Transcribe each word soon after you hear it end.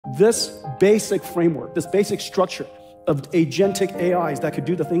this basic framework, this basic structure of agentic AIs that could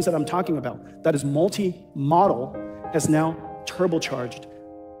do the things that I'm talking about, that is multi-model, has now turbocharged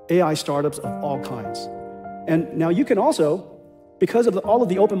AI startups of all kinds. And now you can also, because of all of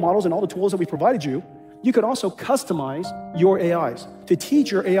the open models and all the tools that we provided you, you could also customize your AIs to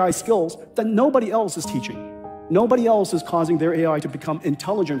teach your AI skills that nobody else is teaching. Nobody else is causing their AI to become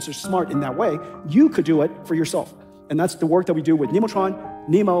intelligent or smart in that way. You could do it for yourself. And that's the work that we do with Nemotron,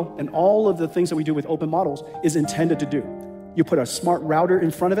 Nemo, and all of the things that we do with open models is intended to do. You put a smart router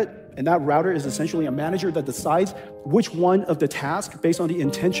in front of it, and that router is essentially a manager that decides which one of the tasks, based on the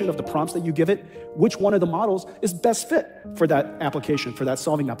intention of the prompts that you give it, which one of the models is best fit for that application, for that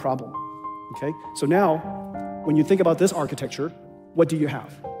solving that problem. Okay? So now, when you think about this architecture, what do you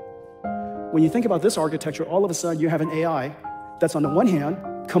have? When you think about this architecture, all of a sudden you have an AI that's on the one hand,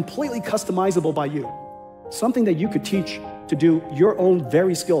 completely customizable by you. Something that you could teach to do your own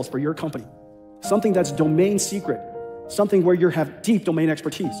very skills for your company. Something that's domain secret. Something where you have deep domain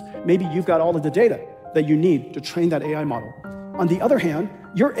expertise. Maybe you've got all of the data that you need to train that AI model. On the other hand,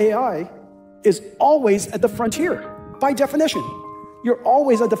 your AI is always at the frontier, by definition. You're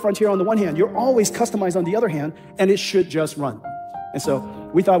always at the frontier on the one hand, you're always customized on the other hand, and it should just run. And so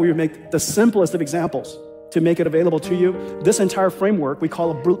we thought we would make the simplest of examples to make it available to you. This entire framework we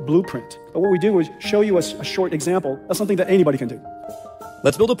call a blueprint. But what we do is show you a short example of something that anybody can do.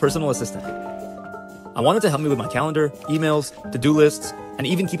 Let's build a personal assistant. I want it to help me with my calendar, emails, to-do lists, and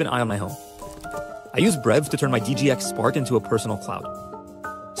even keep an eye on my home. I use Brev to turn my DGX Spark into a personal cloud.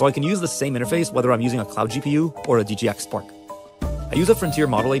 So I can use the same interface whether I'm using a cloud GPU or a DGX Spark. I use a Frontier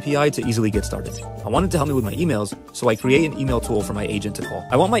Model API to easily get started. I want it to help me with my emails, so I create an email tool for my agent to call.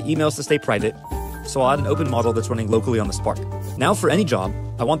 I want my emails to stay private, so I'll add an open model that's running locally on the Spark. Now for any job,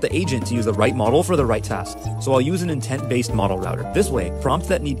 I want the agent to use the right model for the right task, so I'll use an intent-based model router. This way, prompts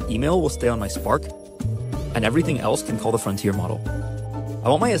that need email will stay on my Spark, and everything else can call the Frontier model. I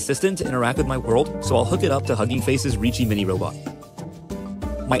want my assistant to interact with my world, so I'll hook it up to Hugging Face's Reachy mini robot.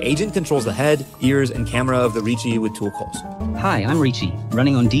 My agent controls the head, ears, and camera of the Reachy with tool calls. Hi, I'm Reachy,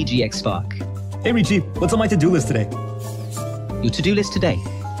 running on DGX Spark. Hey Reachy, what's on my to-do list today? Your to-do list today?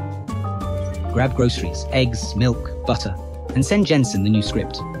 Grab groceries, eggs, milk, butter, and send Jensen the new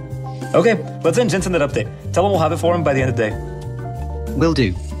script. Okay, let's send Jensen that update. Tell him we'll have it for him by the end of the day. Will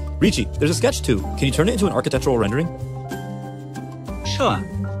do. Reachy, there's a sketch too. Can you turn it into an architectural rendering? Sure.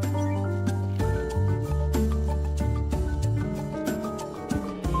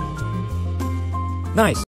 Nice.